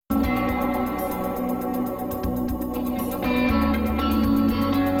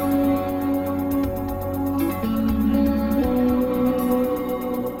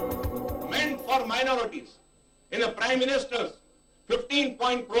Prime Minister's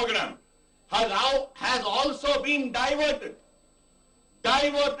 15-point program has also been diverted.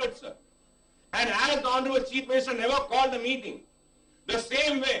 Diverted, sir. And as the Honorable Chief Minister never called a meeting, the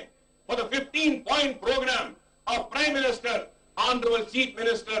same way for the 15-point program of Prime Minister, Honorable Chief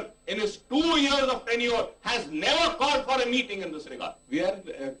Minister in his 2 years of tenure has never called for a meeting in this regard.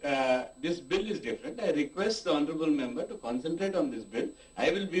 This bill is different. I request the Honorable Member to concentrate on this bill.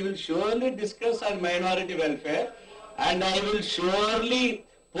 We will surely discuss our minority welfare, and I will surely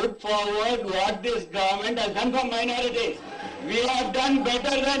put forward what this government has done for minorities. We have done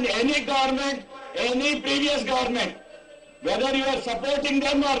better than any government, any previous government. Whether you are supporting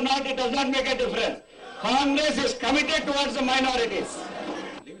them or not, it does not make a difference. Congress is committed towards the minorities.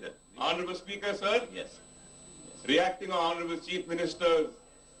 Honorable Speaker, sir. Yes. Reacting on Honorable Chief Minister's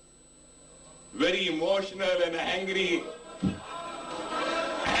very emotional and angry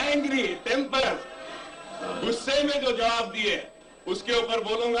temper, गुस्से में जो जवाब दिए, उसके ऊपर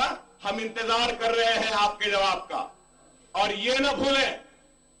बोलूंगा, हम इंतजार कर रहे हैं आपके जवाब का। और ये न भूलें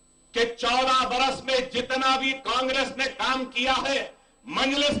कि 14 बरस में जितना भी कांग्रेस ने काम किया है,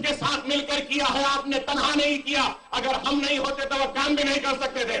 मंजलिस के साथ मिलकर किया है, आपने तनहा नहीं किया। अगर हम नहीं होते तो वो काम भी नहीं कर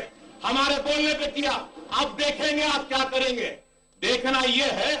सकते थे। हमारे बोलने पे किया। अब देखेंगे आप क्या करेंगे। देखना यह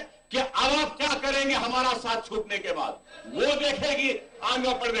है कि अब आप क्या करेंगे हमारा साथ छूटने के बाद, वो देखेगी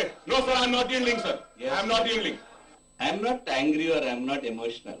Andhra Pradesh. No sir, I am not yielding, sir. I am not yielding. I am not angry or I am not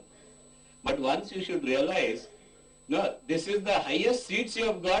emotional. But once you should realize, no, this is the highest seats you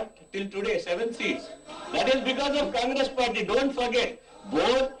have got till today, 7 seats. That is because of Congress party. Don't forget,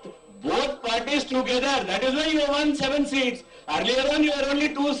 both parties together. That is why you won 7 seats. Earlier on you were only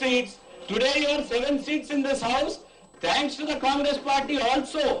 2 seats. Today you are 7 seats in this house. Thanks to the Congress party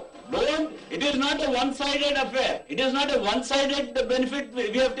also. It is not a one-sided affair. It is not a one-sided benefit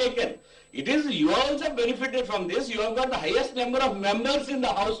we have taken. It is, you also benefited from this. You have got the highest number of members in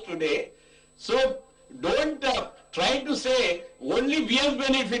the house today. So don't try to say only we have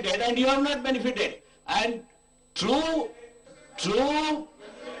benefited and you have not benefited. And true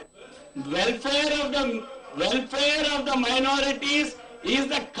welfare of the minorities is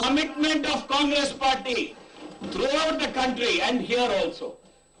the commitment of Congress party throughout the country and here also.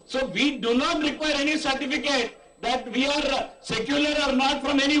 So we do not require any certificate that we are secular or not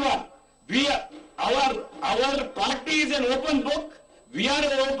from anyone. Our party is an open book. We are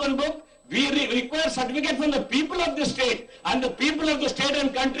an open book. We require certificate from the people of the state, and the people of the state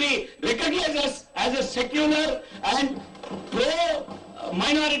and country recognize us as a secular and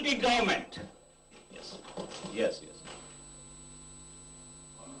pro-minority government. Yes.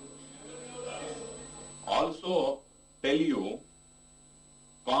 Also tell you,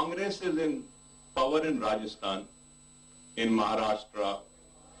 Congress is in power in Rajasthan, in Maharashtra,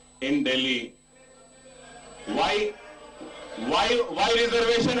 in Delhi. Why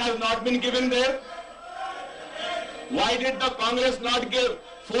reservation has not been given there? Why did the Congress not give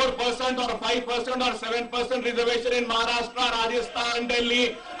 4% or 5% or 7% reservation in Maharashtra, Rajasthan, Delhi,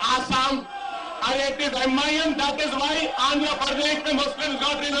 Assam? And it is MIM, that is why Andhra Pradesh the Muslims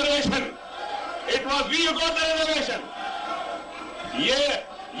got reservation. It was we who got the reservation.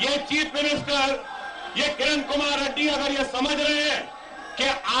 ये chief minister, ये किरण कुमार रेड्डी अगर ये समझ रहे हैं कि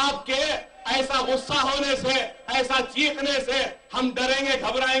आपके ऐसा गुस्सा होने से, ऐसा चीखने से हम डरेंगे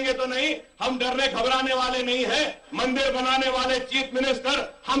घबराएंगे तो नहीं, हम डरने घबराने वाले नहीं हैं। मंदिर बनाने वाले चीफ मिनिस्टर,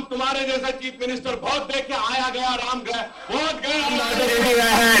 हम तुम्हारे जैसा चीफ मिनिस्टर बहुत देखे, आया गया राम गया, बहुत गया।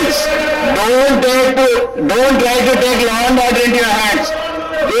 Don't try to take law and order into your hands.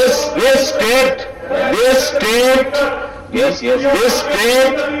 This state. Yes. This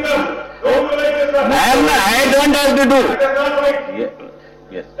state. I don't have to do.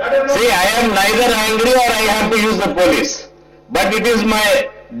 Yes. See, I am neither angry or I have to use the police. But it is my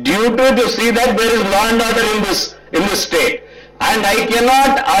duty to see that there is law and order in this state. And I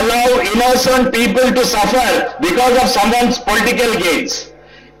cannot allow innocent people to suffer because of someone's political gains.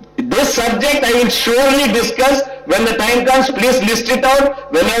 This subject I will surely discuss when the time comes. Please list it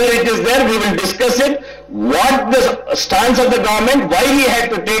out. Whenever it is there, we will discuss it. What the stance of the government, why we had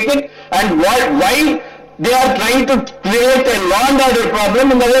to take it, and why they are trying to create a law and order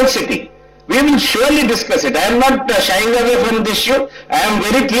problem in the whole city. We will surely discuss it. I am not shying away from this issue. I am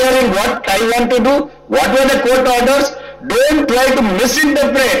very clear in what I want to do. What were the court orders? Don't try to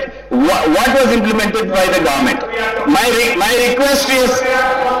misinterpret what was implemented by the government. My request is,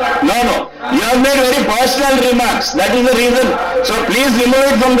 no. You have made very personal remarks. That is the reason. So please remove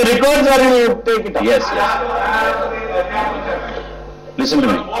it from the records or you take it up. Yes. Listen to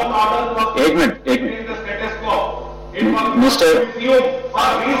me. 8 minutes.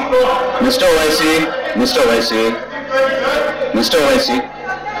 Mr. Owaisi, Mr. Owaisi,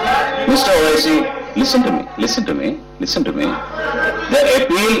 listen to me.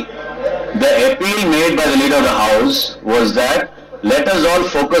 The appeal made by the leader of the house was that let us all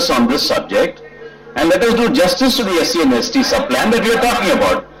focus on this subject and let us do justice to the SC and ST sub-plan that we are talking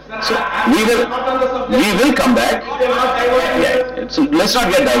about. So we will come back. Yeah. So let's not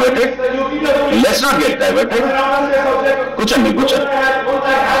get diverted. Kuchanni.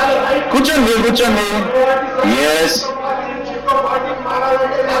 Yes.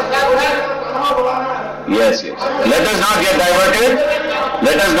 Let us not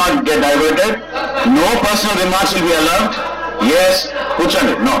get diverted. No personal remarks will be allowed. Yes.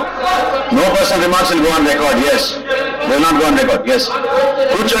 Kuchanni. No personal remarks will go on record. Yes. They will not go on record. Yes.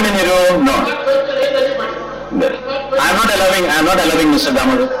 Kuchanni Niru. No. I am not allowing Mr.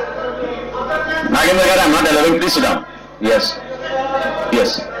 Damodar. Nagendra, I am not allowing. Please sit down. Yes.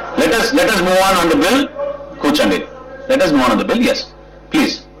 Let us move on the bill. Kuchanni. Let us move on the bill. Yes.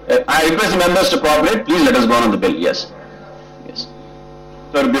 Please. I request the members to cooperate. Please let us go on the bill. Yes.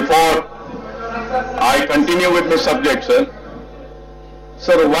 Sir, before I continue with the subject, sir,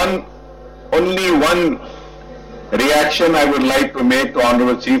 only one reaction I would like to make to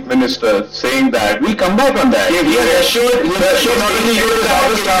Honorable Chief Minister, saying that we'll come back on that. He has assured not only you as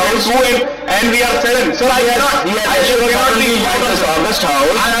August House, and we are 7. Sir, I cannot be August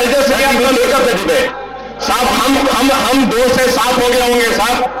House. I'll just say we will take up the debate. साहब हम 2 से 7 हो गए होंगे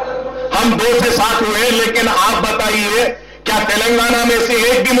साहब, हम 2 से 7 हुए, लेकिन आप बताइए क्या तेलंगाना में से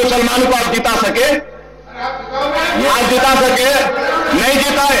एक भी मुसलमान को आप जिता सके? नहीं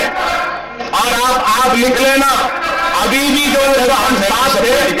जिताए। और आप लिख लेना अभी भी जो हम साथ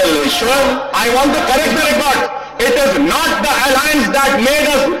थे, I want to correct the record. It is not the alliance that made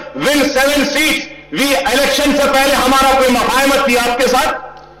us win 7 seats. Election से पहले हमारा कोई मुफाहमत थी आपके साथ?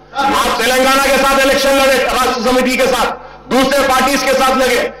 आप तेलंगाना के साथ इलेक्शन लड़े, राष्ट्र समिति के साथ, दूसरे पार्टीज के साथ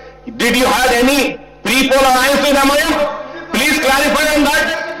लगे. Did you have any pre-poll alliance with MIM? Please clarify on that.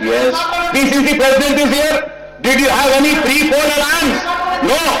 Yes. PCC president is here. Did you have any pre-poll alliance?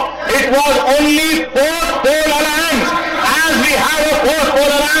 No. It was only post-poll alliance, as we have a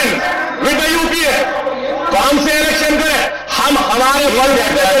post-poll alliance with the UPA. कौन से election करें? हम हमारे फल से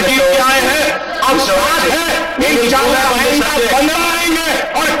जीत के आए हैं, अब साथ है, इंशाअल्लाह 15 आएंगे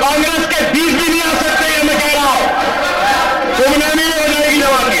और कांग्रेस के 20 भी नहीं आ सकते, ये मैं कह रहा हूं. तुमने नहीं हो जाएगी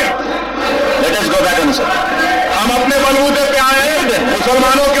जवानियां. Let us go back on the subject. हम अपने बलबूते पे आए हैं,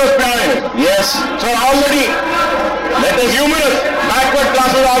 मुसलमानों के उस पे आए हैं. Yes. So already let us numerous backward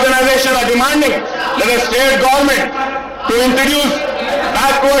classes organizations are demanding that the state government to introduce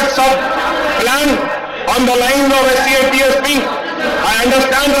backward sub plan on the lines of SC and TSP. I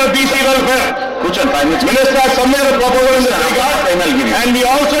understand the BC welfare. Minister has submitted a proposal in this regard, and we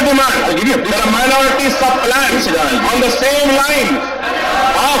also demand that a minority sub plan on the same line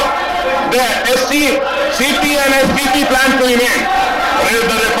of the SC, CP and SPP plan to remain.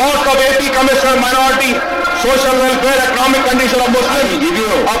 The report of AP Commissioner Minority Social Welfare Economic Condition of Muslims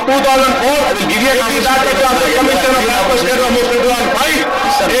of 2004, AP back Commission of State of Muslims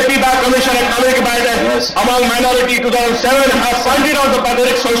 2005, AP back Commission Economic Guidance among minority 2007 has pointed out the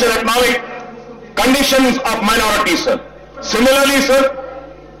pathetic social economic conditions of minorities, sir. Similarly, sir,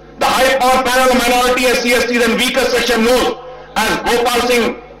 the high power panel of minority SC, STs and weaker section knows as Gopal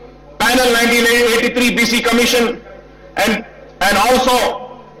Singh Panel 1983 BC Commission and also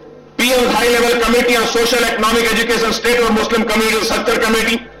PM's High Level Committee on Social Economic Education State or Muslim Community Sector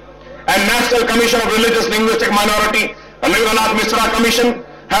Committee and National Commission of Religious Linguistic Minority and Nirvanath Misra Commission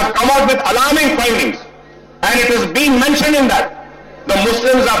have come out with alarming findings, and it is being mentioned in that the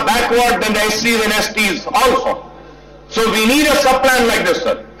Muslims are backward than the SCs and STs also. So we need a sub-plan like this,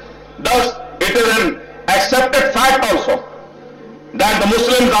 sir. Thus, it is an accepted fact also that the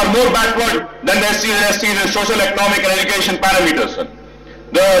Muslims are more backward than the SCs and STs in social, economic and education parameters, sir.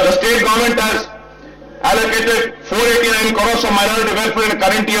 The state government has allocated 489 crores of minority welfare in the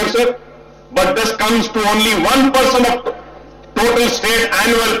current year, sir, but this comes to only 1% of total state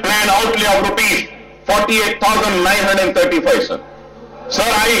annual plan outlay of rupees 48,935, sir. Sir,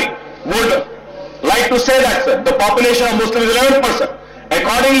 I would like to say that, sir, the population of Muslims is 11%.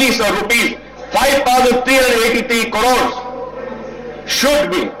 Accordingly, sir, rupees 5,383 crores should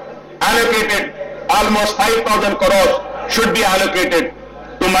be allocated, almost 5,000 crores should be allocated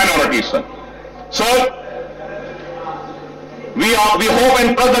to minorities, sir. Sir, we hope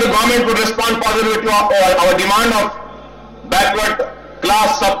and trust that the government will respond positively to our demand of backward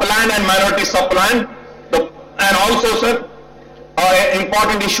class sub-plan and minority sub-plan. And also, sir, an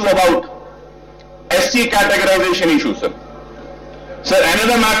important issue about SC categorization issue, sir. Sir,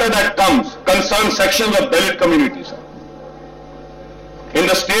 another matter that concerns sections of Dalit communities, sir. in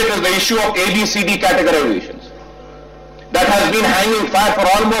the state is the issue of ABCD categorizations. That has been hanging fire for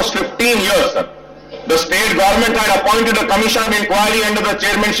almost 15 years, sir. The state government had appointed a commission of inquiry under the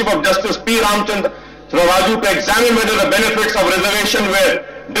chairmanship of Justice P. Ramchandra Raju to examine whether the benefits of reservation were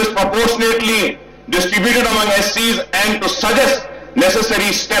disproportionately distributed among SCs and to suggest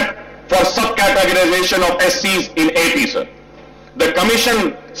necessary step for subcategorization of SCs in AP, sir. The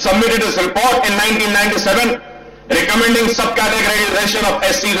commission submitted its report in 1997 recommending subcategorization of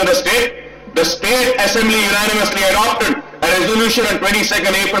SCs in the state. The State Assembly unanimously adopted a resolution on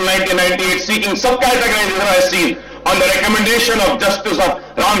 22nd April 1998 seeking subcategorization of SCs on the recommendation of Justice of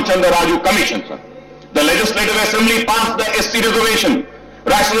Ramchandra Raju Commission, sir. The Legislative Assembly passed the SC Reservation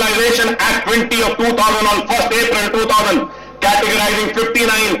Rationalization Act 20 of 2000 on 1st April 2000, categorizing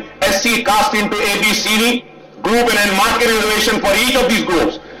 59 SC caste into ABCD group and market reservation for each of these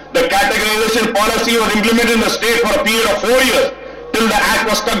groups. The categorization policy was implemented in the state for a period of 4 years till the act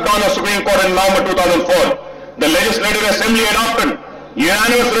was struck down by the Supreme Court in November 2004. The Legislative Assembly adopted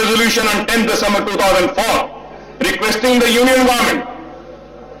unanimous resolution on 10th December 2004 requesting the Union Government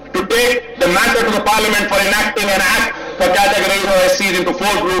to take the matter to the Parliament for enacting an act for categorizing SCs into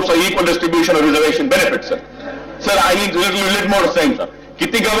 4 groups of equal distribution of reservation benefits, sir. Sir, I need a little more to say, sir.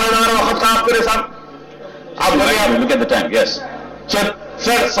 Kitni governor वक्त साफ करे साहब? आप बोले आप look at the time. Yes. Sir,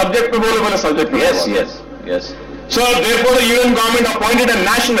 subject पे बोले subject. Yes. So therefore the Union Government appointed a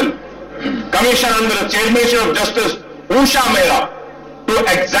national commission under the chairmanship of Justice Usha Mehra to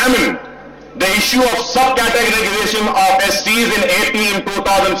examine the issue of subcategorization of SCs in AP in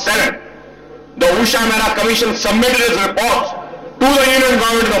 2007. The Usha Mehra Commission submitted its reports to the Union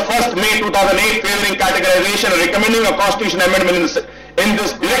Government on 1st May 2008 favoring categorization and recommending a constitution amendment in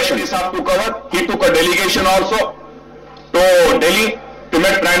this direction. He took a delegation also to Delhi to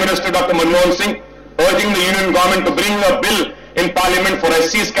meet Prime Minister Dr. Manmohan Singh, urging the Union Government to bring a bill in Parliament for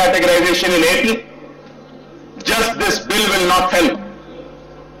SCs categorization in AP. Just this bill will not help.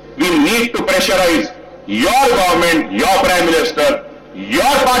 We need to pressurize your government, your Prime Minister,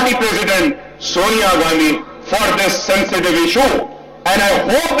 your party President Sonia Gandhi for this sensitive issue. And I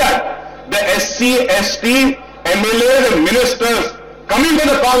hope that the SC, ST, MLAs and ministers coming to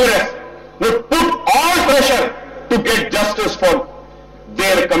the Congress will put all pressure to get justice for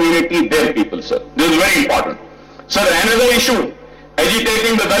their community, their people, sir. This is very important. Sir, another issue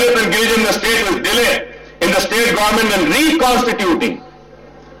agitating the Dalit and Girijan in the state is delay in the state government in reconstituting.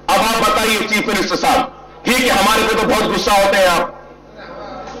 अब आप बताइए chief minister साहब, ठीक है हमारे पे तो बहुत गुस्सा होते हैं आप,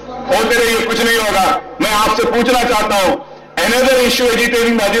 होते रहिए कुछ नहीं होगा. मैं आपसे पूछना चाहता हूं, another issue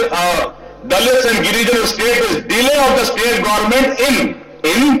agitating the Dalits and Girijan state is delay of the state government in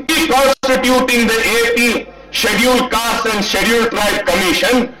reconstituting the AP Scheduled Caste and Scheduled Tribe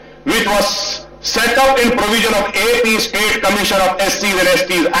Commission, which was set up in provision of AP State Commission of SCs and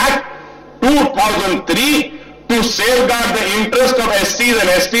STs Act 2003 to safeguard the interest of SCs and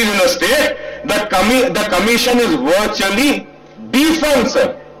STs in the state. The commission is virtually defunct,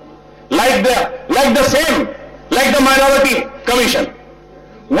 sir. Like the minority commission.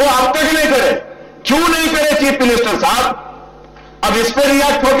 वो अब तक नहीं करे. क्यों नहीं करे chief minister साहब? अब इस पर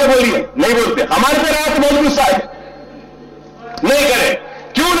रिएक्ट होकर बोलिए. नहीं बोलते. हमारे पे रात बहुत गुस्सा है. नहीं करे.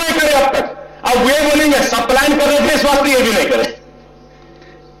 क्यों नहीं करे अब तक? अब वे बोलेंगे सब प्लान कर रहे थे इस वास्ते ये भी नहीं करे.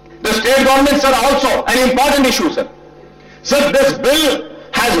 The state governments are also an important issue, sir. Sir, this bill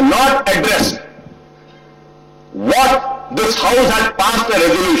has not addressed what this house had passed a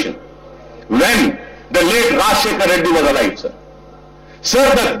resolution when the late Rajshekar Reddy was alive, sir.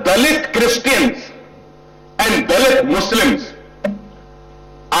 Sir, the Dalit Christians and Dalit Muslims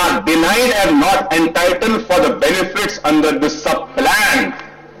are denied and not entitled for the benefits under this sub-plan.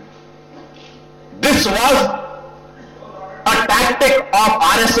 This was a tactic of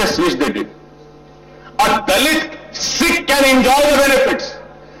RSS which they did. A Dalit Sikh can enjoy the benefits.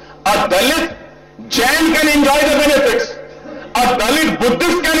 A Dalit Jain can enjoy the benefits. A Dalit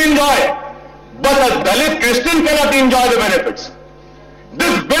Buddhist can enjoy. But a Dalit Christian cannot enjoy the benefits.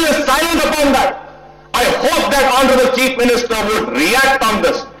 This bill is silent upon that. I hope that Honorable Chief Minister would react on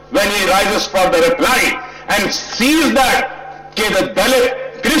this when he rises for the reply and sees that the Dalit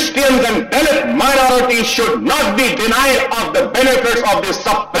Christians and Dalit minorities should not be denied of the benefits of this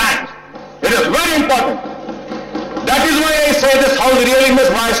sub-plan. It is very important. That is why I say this house really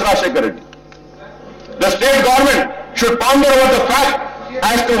must bias Rajshekar Reddy. The state government should ponder over the fact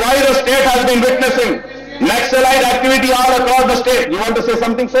as to why the state has been witnessing Naxalite activity all across the state. You want to say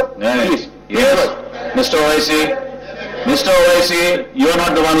something, sir? Please. Yes. Mr. Owaisi, you're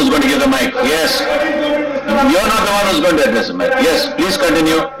not the one who's going to give the mic. Yes. You're not the one who's going to address the mic. Yes. Please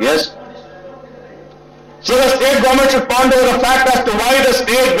continue. Yes. So the state government should ponder over the fact as to why the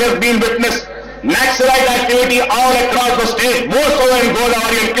has been witnessed Naxalite activity all across the state, more so in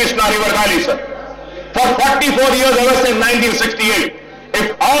Godavari and Krishna River Valley, sir. For 44 years, ever since 1968, if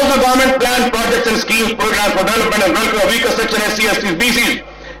all the government planned projects and schemes, programs for development and welfare of weaker section SC, STs, BCs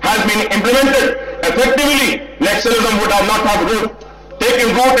has been implemented effectively, Naxalism would have not have taken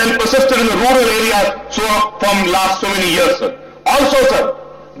root and persisted in the rural areas from last so many years, sir. Also, sir,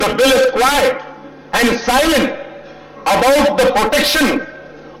 the bill is quiet and silent about the protection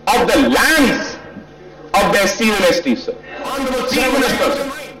of the lands of the SCs and STs, sir. Honorable Chief Minister,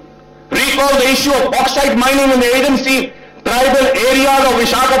 recall the issue of bauxite mining in the agency tribal areas of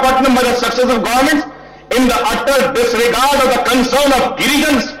Visakhapatnam by the successive governments in the utter disregard of the concern of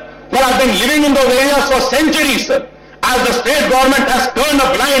Girijans who have been living in those areas for centuries, sir. As the state government has turned a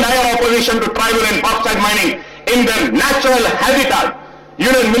blind eye of opposition to tribal and bauxite mining in their natural habitat.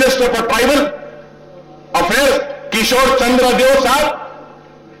 Union Minister for Tribal Affairs, Kishore Chandra Deo Sahab,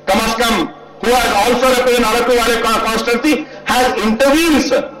 Kamaskam, who has also represented Araku Valley constituency, has intervened,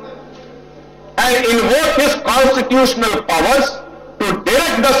 sir, and invoked his constitutional powers to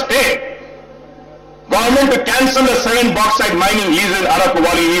direct the state government to cancel the 7 bauxite mining leases in Araku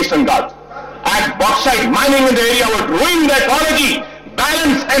Valley in Eastern Ghats. As bauxite mining in the area would ruin the ecology,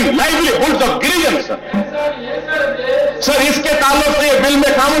 balance and livelihoods of Girijans, sir. Sir, इसके ताल्लुक से bill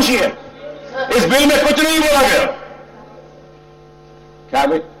में खामोशी है, इस bill में कुछ नहीं बोला गया। क्या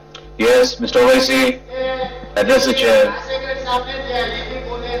भाई? Yes, Mr. Owaisi, address the chair.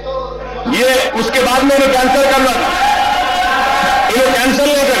 ये उसके बाद में इन्हें कैंसिल करना था, इन्हें कैंसिल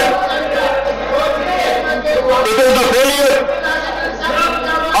नहीं करें। It is the failure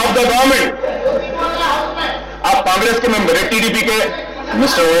of the government. आप कांग्रेस के मेंबर है, टीडीपी के,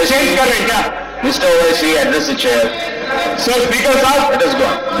 Mr. Owaisi, चेंज कर रहे हैं क्या? Mr. Owaisi, address the chair. Sir speaker साहब, Let us go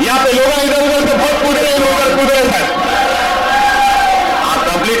on. यहाँ पे लोग इधर उधर से बहुत कूद रहे हैं, उधर कूद रहे हैं। आप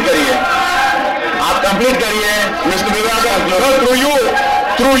कंप्लीट करिए, आप कंप्लीट करिए, Mr. Vivaga,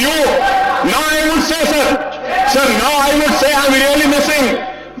 through you, now I would say, sir, now I would say I'm really missing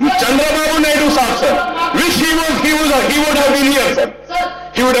Chandrababu Naidu sahab, sir. Wish he would have been here, sir.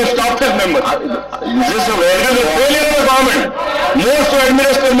 He would have stopped his member. Is this a It is a failure of the government, more so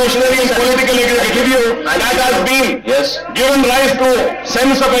administrative machinery and political executive that has been given rise to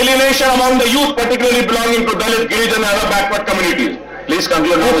sense of alienation among the youth, particularly belonging to Dalit, Girijan and other backward communities. Please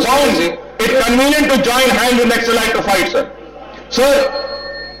conclude. Who found it convenient to join hands with Naxalite to fight, sir. Sir,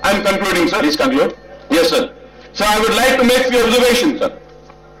 I'm concluding, sir. Please conclude. Yes, sir. So I would like to make few observations, sir.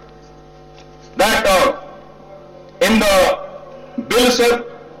 That in the bill, sir,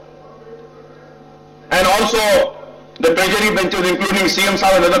 and also the treasury benches, including CM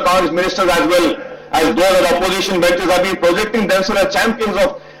Sahab and other Congress ministers, as well as those of the opposition benches, have been projecting themselves as champions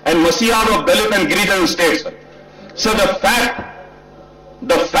of and messiahs of Dalit and Girijan states, sir. So the fact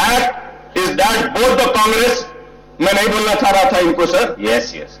is that both the Congress, मैं नहीं बोलना चाह रहा था इनको, sir.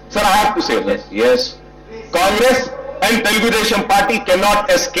 Yes. Sir, I have to say, sir. Yes. Congress and Telugu Desam Party cannot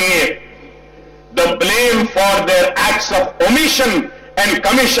escape the blame for their acts of omission and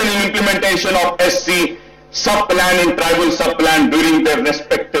commission in implementation of SC sub-plan and tribal sub-plan during their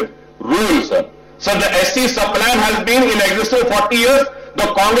respective rules, sir. So the SC sub-plan has been in existence for 40 years, the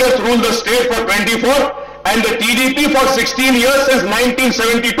Congress ruled the state for 24, and the TDP for 16 years since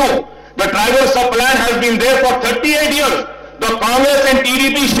 1972. The tribal sub-plan has been there for 38 years. The Congress and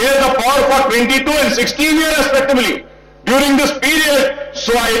TDP share the power for 22 and 16 years respectively. During this period,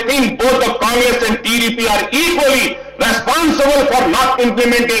 so I think both the Congress and TDP are equally responsible for not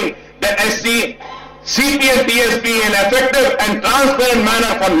implementing the SC, CP and TSP in effective and transparent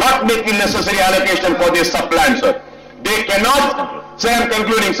manner, for not making necessary allocation for this sub-plan, sir. They cannot, sir, I'm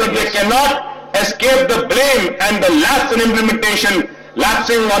concluding, sir, they cannot escape the blame and the lapse in implementation,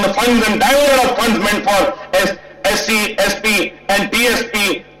 lapsing on the funds and diversion of funds meant for SC, SP and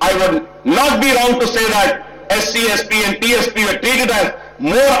TSP. I would not be wrong to say that SC, SP and TSP were treated as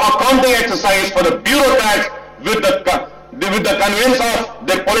more accounting exercise for the bureaucrats with the conveyance of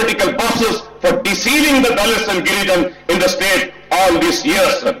their political bosses for deceiving the Dalits and Girijan in the state all these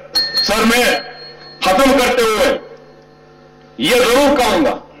years, sir. Sir, मैं खत्म करते हुए ये जरूर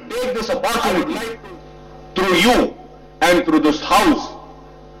कहूंगा, take this opportunity through you and through this house,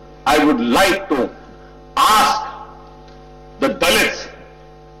 I would like to ask the Dalits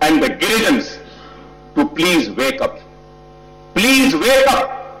and the Girijans to please wake up. Please wake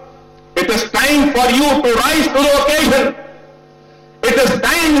up. It is time for you to rise to the occasion. It is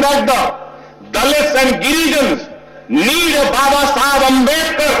time that the Dalits and Girijans need a Baba Sahib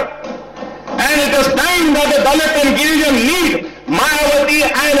Ambedkar. And it is time that the Dalit and Girijan need Mayawati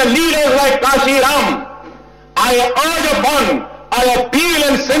and leaders like Kashi Ram. I urge upon I appeal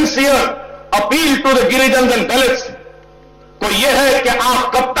and sincere appeal to the Girijan and Dalits को यह है कि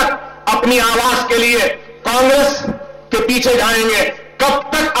आप कब तक अपनी आवाज के लिए कांग्रेस के पीछे जाएंगे, कब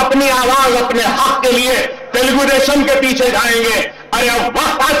तक अपनी आवाज अपने हक के लिए तेलुगु देशम के पीछे जाएंगे। अरे अब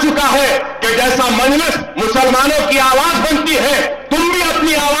वक्त आ चुका है कि जैसा मजलिस मुसलमानों की आवाज बनती है, तुम भी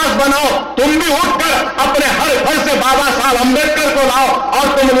अपनी आवाज बनाओ, तुम भी उठकर अपने हर घर से बाबा साहब अंबेडकर को लाओ और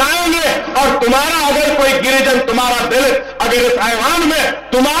तुम लाएंगे। और तुम्हारा अगर कोई गिरिजन, तुम्हारा दलित अगर इस ऐवान में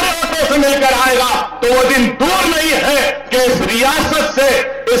तुम्हारे वोटों से मिलकर आएगा तो वो दिन दूर नहीं है कि इस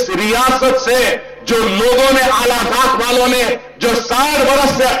रियासत से जो लोगों ने, आला जात वालों ने जो 60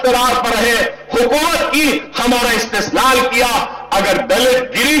 बरस से इख्तियार पर रहे हुकूमत की हमारा इस्तेसाल किया, अगर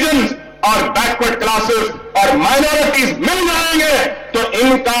दलित, गिरिजन और बैकवर्ड क्लासेस और माइनॉरिटीज मिल जाएंगे तो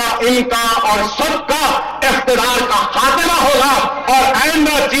इनका और सबका इख्तियार का खात्मा होगा और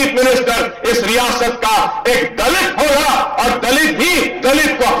आइंदा चीफ मिनिस्टर इस रियासत का एक दलित होगा और दलित भी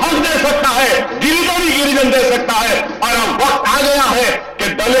दलित को हक दे सकता है, गिरिजन ही गिरिजन दे सकता है। और अब वक्त आ गया है कि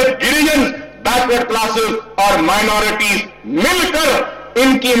दलित, गिरिजन, बैकवर्ड क्लासेस और माइनॉरिटीज मिलकर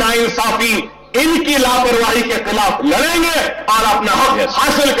इनकी नाइंसाफी, इनकी लापरवाही के खिलाफ लड़ेंगे और अपना हक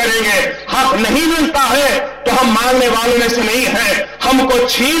हासिल करेंगे। हक नहीं मिलता है तो हम मांगने वालों में से नहीं है, हमको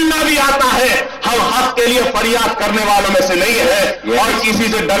छीनना भी आता है, हम हक के लिए फरियाद करने वालों में से नहीं है और किसी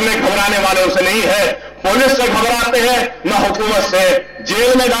से डरने घबराने वालों से नहीं है। पुलिस से घबराते हैं न हुकूमत से,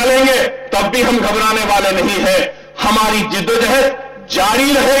 जेल में डालेंगे तब भी हम घबराने वाले नहीं है। हमारी जिद्दोजहद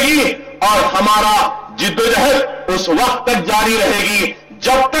जारी रहेगी और हमारा जिद्दोजहद उस वक्त तक जारी रहेगी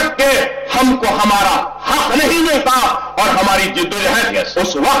जब तक के हमको हमारा हक नहीं मिलता, और हमारी जिद्दोजहद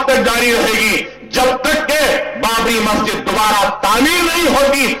उस वक्त तक जारी रहेगी जब तक के बाबरी मस्जिद दोबारा तामीर नहीं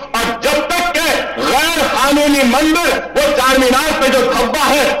होगी और जब तक के गैर कानूनी मंदिर, वो चार मीनार पे जो धब्बा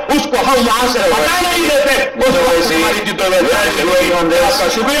है उसको हम वहां से हटा नहीं देते, उस वक्त हमारी जिद्दोजहद।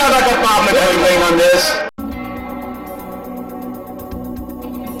 शुक्रिया अदा करता हूं आपने